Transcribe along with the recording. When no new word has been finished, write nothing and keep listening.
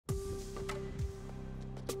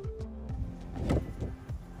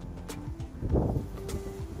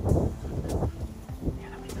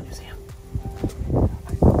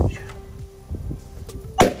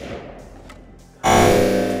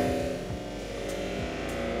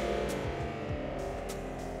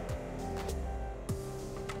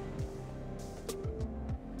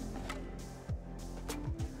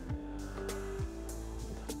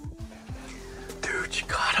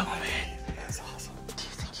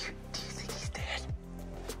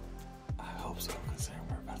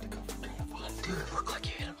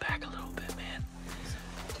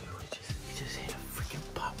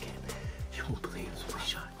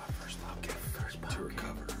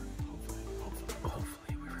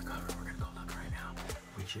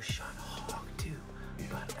just shot a hog too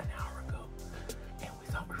about an hour ago, and we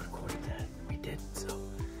thought we recorded that. We didn't, so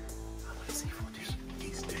I'm gonna see if we'll do some.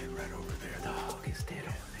 He's dead right over there. The hog is dead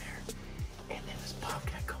over there, and then this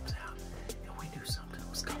bobcat comes out, and we knew something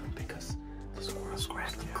was coming because the squirrels were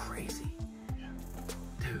acting crazy. Yeah.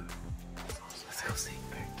 Dude, let's go see.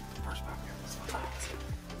 Hey, first bobcat. Let's go.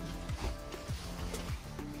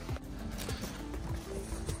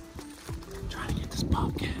 Trying to get this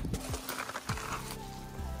bobcat.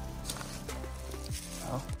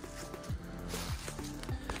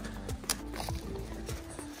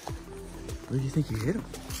 Where do you think you hit him?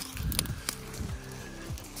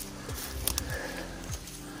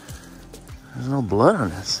 There's no blood on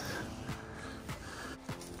this.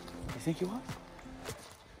 You think you was?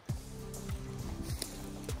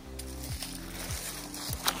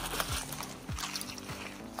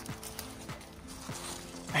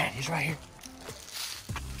 Man, he's right here.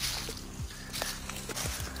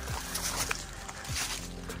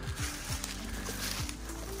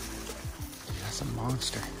 Dude, that's a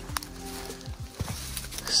monster.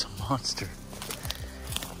 Monster.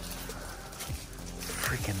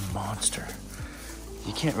 Freaking monster.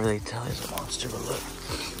 You can't really tell he's a monster, but look.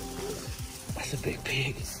 That's a big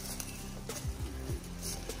pig.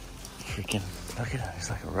 Freaking, look at him. He's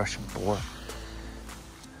like a Russian boar.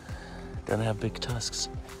 Doesn't have big tusks.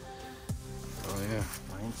 Oh yeah.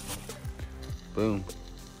 Boom.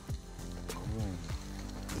 Boom.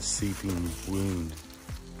 The seeping wound.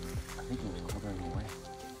 I think he was quartering away.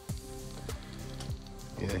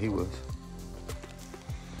 Yeah, he was.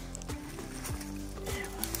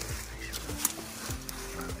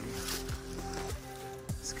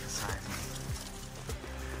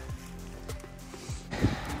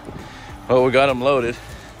 Well, we got him loaded.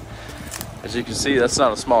 As you can see, that's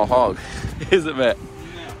not a small hog, is it, Matt?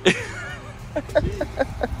 No.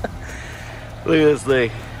 Look at this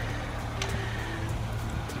thing.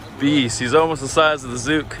 Beast. He's almost the size of the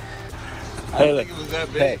Zook. Hey, look. It was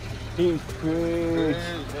that big. Hey. He's huge.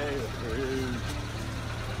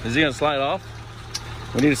 Is he gonna slide off?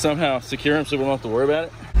 We need to somehow secure him so we don't have to worry about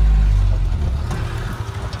it.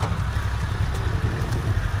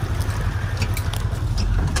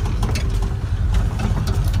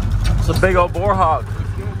 It's a big old boar hog.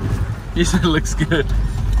 You said it looks good.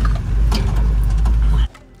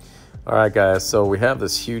 All right, guys, so we have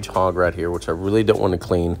this huge hog right here, which I really don't want to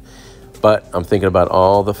clean. But I'm thinking about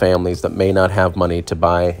all the families that may not have money to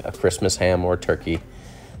buy a Christmas ham or turkey.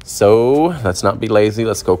 So let's not be lazy.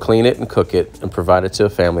 Let's go clean it and cook it and provide it to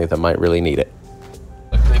a family that might really need it.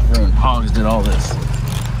 Look, they've ruined. Hogs did all this.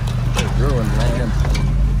 They've ruined land.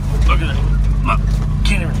 Look at it. Look,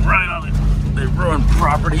 can't even ride on it. They ruined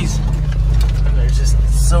properties. And they're just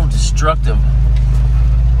so destructive.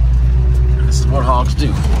 And this is what hogs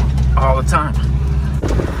do all the time.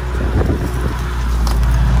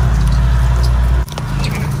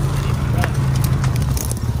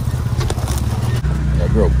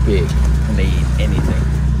 Grow big and they eat anything.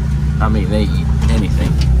 I mean, they eat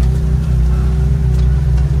anything.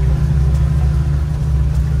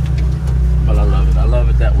 But I love it. I love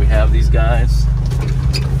it that we have these guys.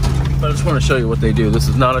 But I just want to show you what they do. This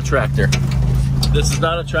is not a tractor. This is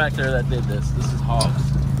not a tractor that did this. This is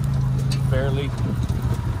hogs. Barely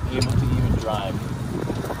able to even drive.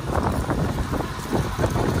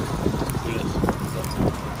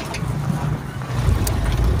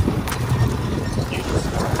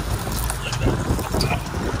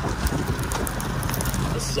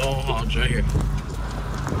 All hogs right here.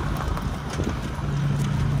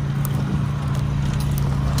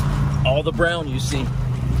 All the brown you see.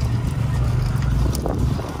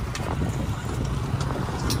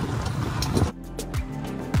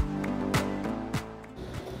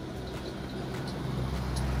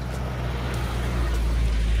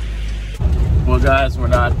 Well, guys, we're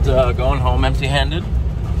not going home empty-handed.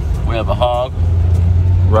 We have a hog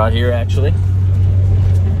right here, actually.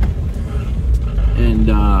 And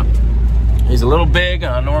he's a little big,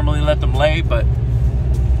 and I normally let them lay, but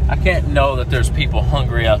I can't know that there's people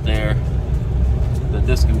hungry out there that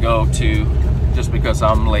this can go to just because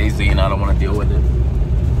I'm lazy and I don't want to deal with it.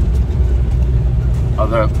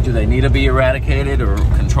 Do they need to be eradicated or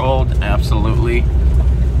controlled? Absolutely.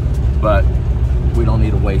 But we don't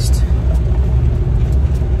need to waste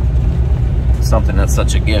something that's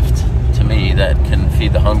such a gift to me that can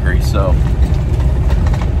feed the hungry. So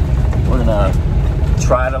we're gonna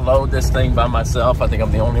try to load this thing by myself. I think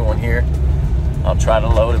I'm the only one here. I'll try to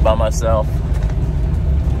load it by myself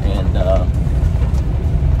and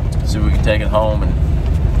see if we can take it home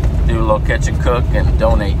and do a little catch and cook and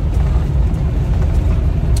donate.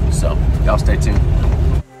 So y'all stay tuned.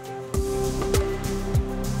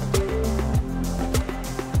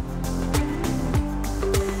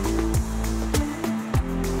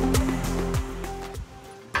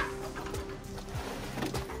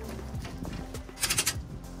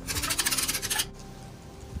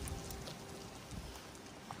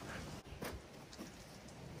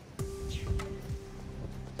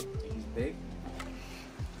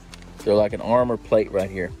 They're like an armor plate right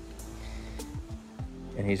here.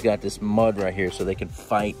 And he's got this mud right here so they can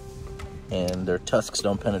fight and their tusks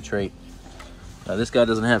don't penetrate. Now this guy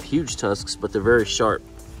doesn't have huge tusks, but they're very sharp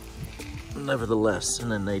nevertheless.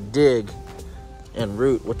 And then they dig and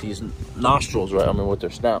root with these nostrils, right? I mean, with their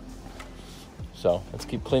snout. So let's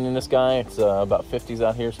keep cleaning this guy. It's about 50s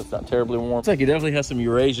out here, so it's not terribly warm. Looks like he definitely has some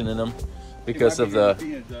Eurasian in him because of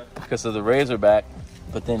the razorback.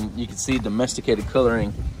 But then you can see domesticated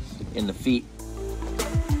coloring in the feet.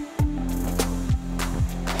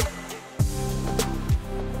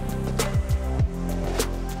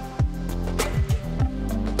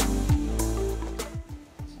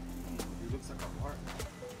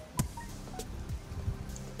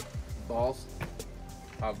 Balls,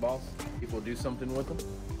 hog balls. If we'll do something with them,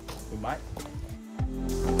 we might.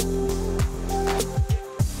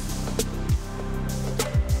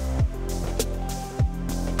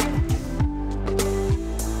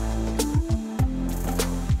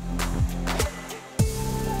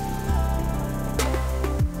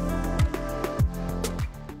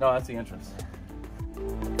 No, that's the entrance.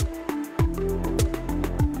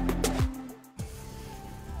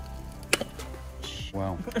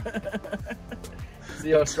 Wow. See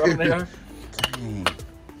how strong they are? Dang.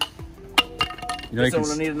 You know, I'm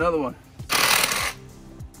gonna need another one.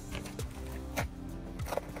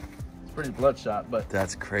 It's pretty bloodshot, but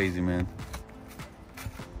That's crazy, man.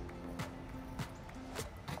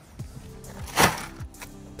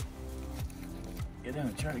 get in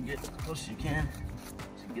and try to get as close as you can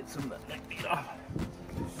to get some of that neck meat off.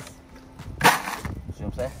 See what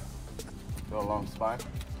I'm saying? Go along the spine.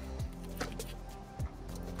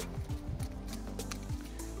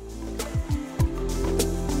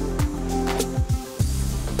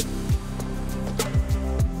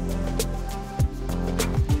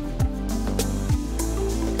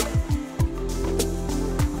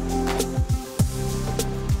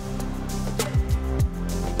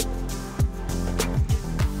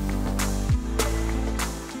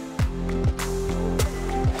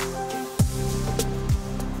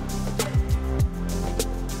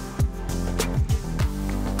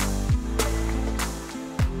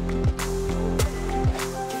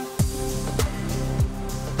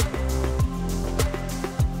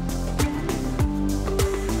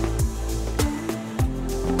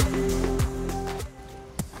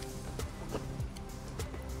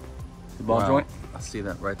 The ball joint? I see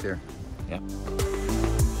that right there. Yeah.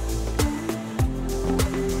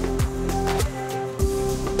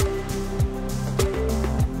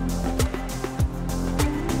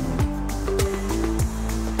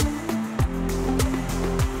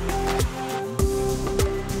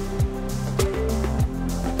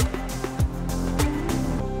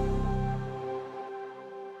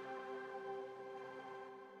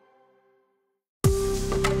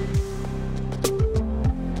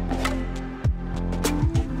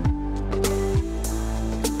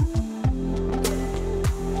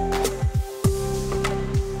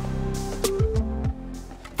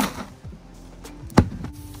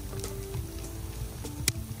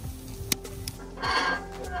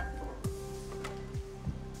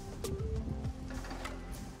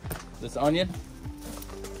 This onion,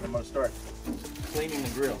 I'm gonna start cleaning the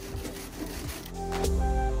grill.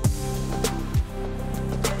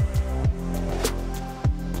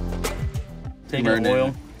 Taking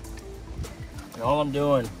oil, and all I'm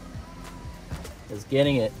doing is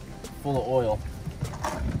getting it full of oil.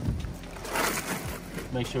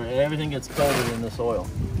 Make sure everything gets coated in this oil,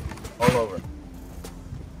 all over.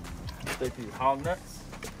 Take these hog nuts.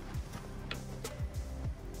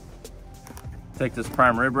 Take this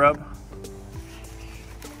prime rib rub.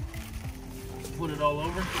 Put it all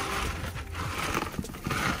over.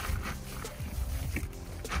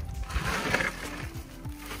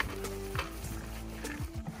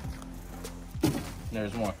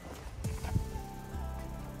 There's one.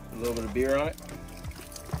 A little bit of beer on it.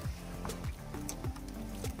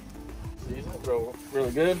 Season it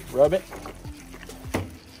really good. Rub it.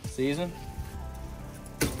 Season.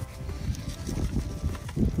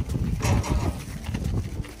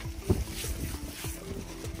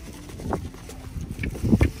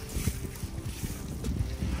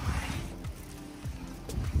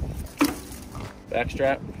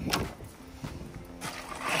 Backstrap.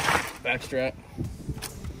 Backstrap.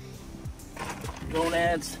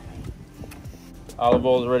 Gonads. Olive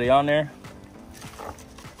oil is already on there.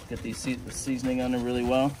 Get the seasoning on there really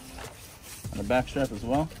well. On the backstrap as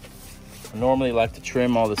well. I normally like to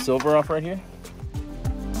trim all the silver off right here.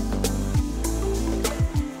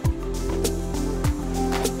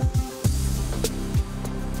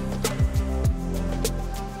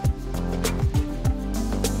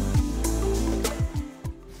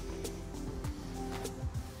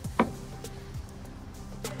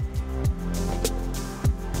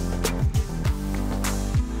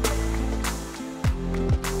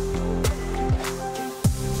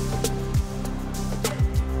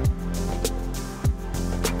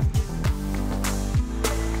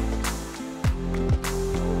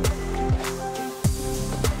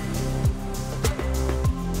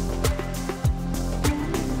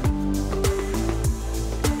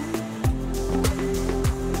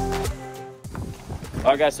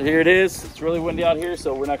 All right, guys, so here it is. It's really windy out here,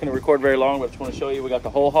 so we're not gonna record very long, but I just wanna show you, we got the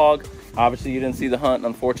whole hog. Obviously, you didn't see the hunt,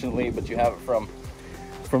 unfortunately, but you have it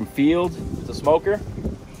from field to smoker.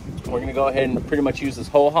 We're gonna go ahead and pretty much use this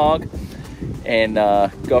whole hog and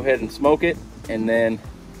go ahead and smoke it, and then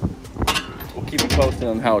we'll keep you posted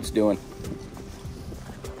on how it's doing.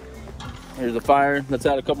 Here's the fire. Let's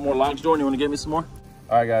add a couple more logs. Jordan, you wanna get me some more?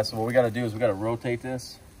 All right, guys, so what we gotta do is we gotta rotate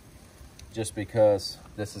this just because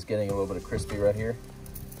this is getting a little bit of crispy right here,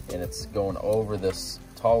 and it's going over this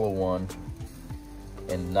taller one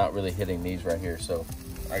and not really hitting these right here. So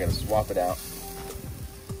I gotta swap it out.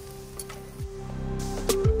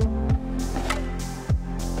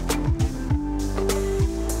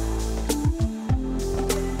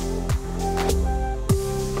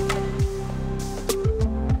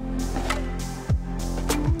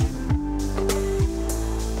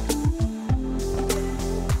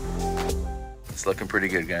 It's looking pretty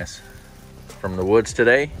good, guys. From the woods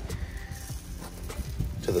today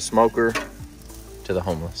to the smoker to the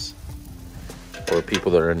homeless, or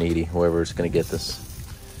people that are needy, whoever's gonna get this.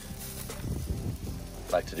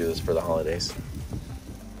 I like to do this for the holidays.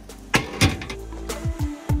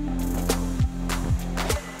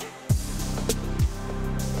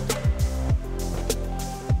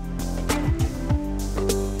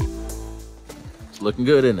 It's looking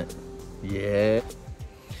good, isn't it? Yeah.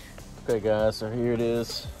 Okay, guys, so here it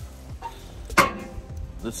is.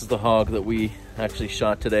 This is the hog that we actually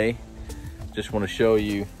shot today. Just want to show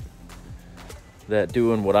you that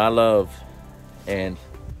doing what I love and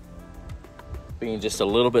being just a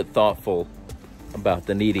little bit thoughtful about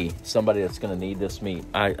the needy, somebody that's going to need this meat.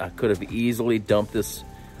 I could have easily dumped this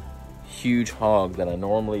huge hog that I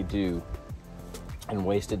normally do and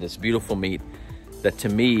wasted this beautiful meat that to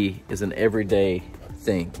me is an everyday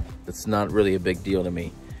thing. It's not really a big deal to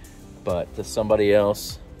me. But to somebody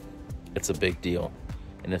else, it's a big deal.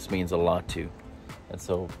 And this means a lot too. And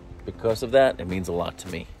so because of that, it means a lot to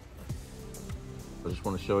me. I just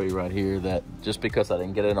want to show you right here that just because I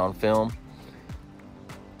didn't get it on film,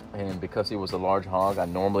 and because he was a large hog, I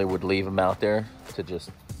normally would leave him out there to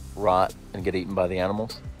just rot and get eaten by the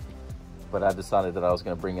animals. But I decided that I was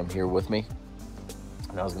going to bring him here with me,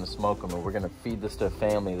 and I was going to smoke him, and we're going to feed this to a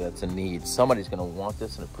family that's in need. Somebody's going to want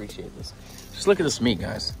this and appreciate this. Just look at this meat,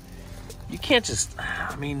 guys. You can't just,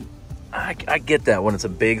 I mean, I get that when it's a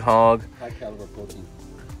big hog. High caliber protein.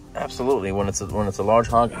 Absolutely, when it's a large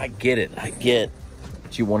hog, I get it. I get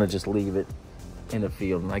that you want to just leave it in the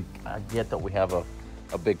field, and I get that we have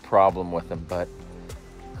a big problem with them, but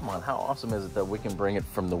come on, how awesome is it that we can bring it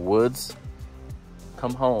from the woods,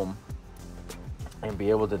 come home, and be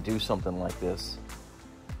able to do something like this?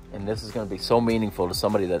 And this is going to be so meaningful to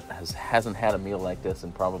somebody that hasn't had a meal like this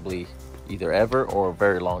in probably either ever or a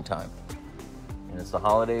very long time. And it's the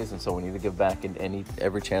holidays, and so we need to give back in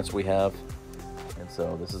every chance we have. And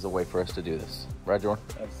so this is a way for us to do this. Right, Jordan?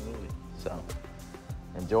 Absolutely. So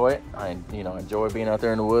enjoy it. I enjoy being out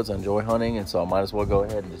there in the woods. I enjoy hunting, and so I might as well go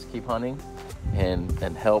ahead and just keep hunting and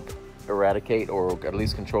help eradicate or at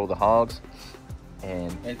least control the hogs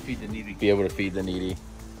and feed the needy. Be able to feed the needy.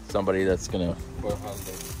 Somebody that's gonna For a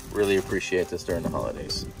holiday. really appreciate this during the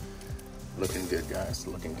holidays. Looking good, guys.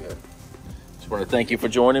 Looking good. Just want to thank you for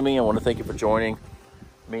joining me. I want to thank you for joining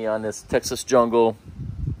me on this Texas jungle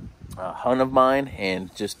hunt of mine,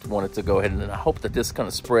 and just wanted to go ahead and I hope that this kind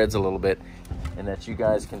of spreads a little bit and that you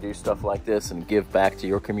guys can do stuff like this and give back to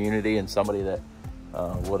your community and somebody that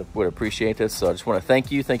would appreciate this. So I just want to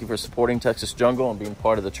thank you for supporting Texas Jungle and being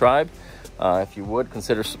part of the tribe. If you would,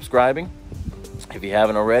 consider subscribing. If you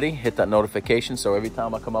haven't already, hit that notification so every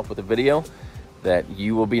time I come up with a video that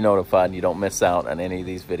you will be notified and you don't miss out on any of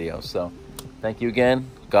these videos. So thank you again.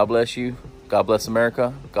 God bless you. God bless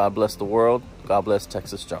America. God bless the world. God bless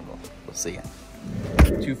Texas Jungle. We'll see you.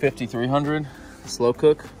 250, 300, slow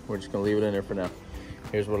cook. We're just gonna leave it in there for now.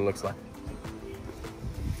 Here's what it looks like.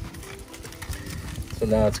 So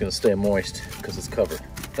now it's gonna stay moist because it's covered.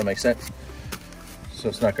 Does that make sense? So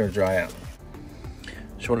it's not gonna dry out.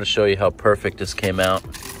 Just wanted to show you how perfect this came out.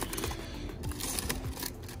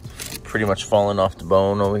 Pretty much falling off the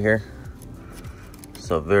bone over here.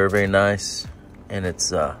 So very, very nice. And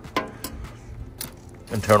it's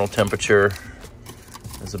internal temperature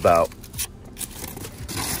is about,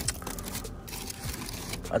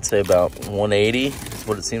 I'd say about 180 is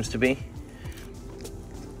what it seems to be.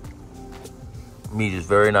 Meat is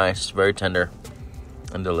very nice, very tender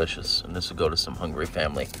and delicious. And this will go to some hungry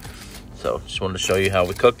family. So just wanted to show you how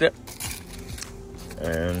we cooked it.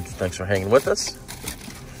 And thanks for hanging with us.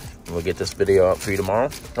 We'll get this video out for you tomorrow,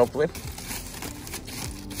 hopefully.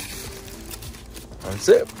 That's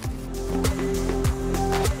it.